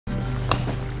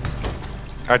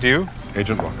Adieu,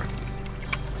 Agent Walker.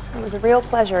 It was a real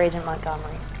pleasure, Agent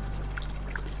Montgomery.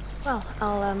 Well,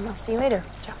 I'll see you later,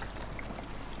 Chuck.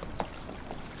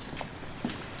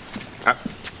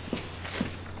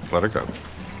 Let her go.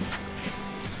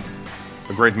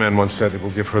 A great man once said it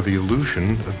will give her the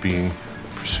illusion of being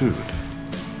pursued.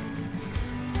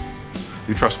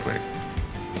 You trust me?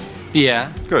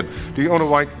 Yeah. Good. Do you own a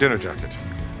white dinner jacket?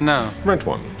 No. Rent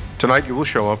one. Tonight you will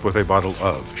show up with a bottle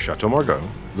of Chateau Margaux,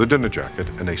 the dinner jacket,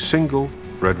 and a single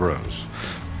red rose,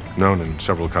 known in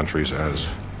several countries as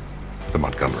the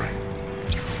Montgomery.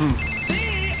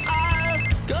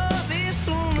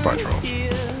 Goodbye, Charles.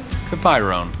 Goodbye,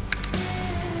 Roan.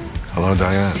 Hello,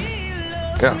 Diane.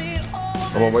 Yeah.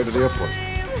 I'm on my way to the airport.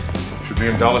 Should be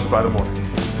in Dallas by the morning.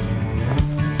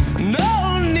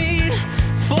 No need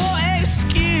for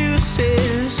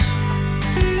excuses.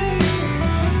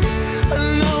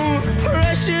 No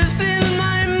pressures in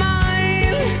my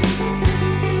mind.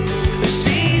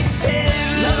 She said,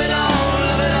 love it all,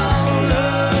 love it all,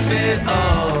 love it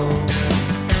all.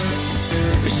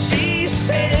 She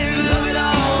said, love it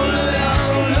all, love it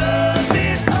all, love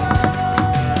it all.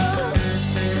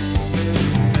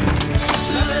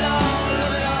 Love it all,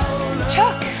 love it all, love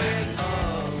Chuck!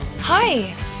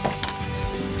 Hi!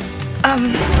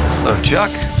 Hello,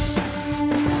 Chuck.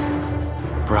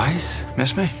 Bryce,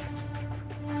 miss me?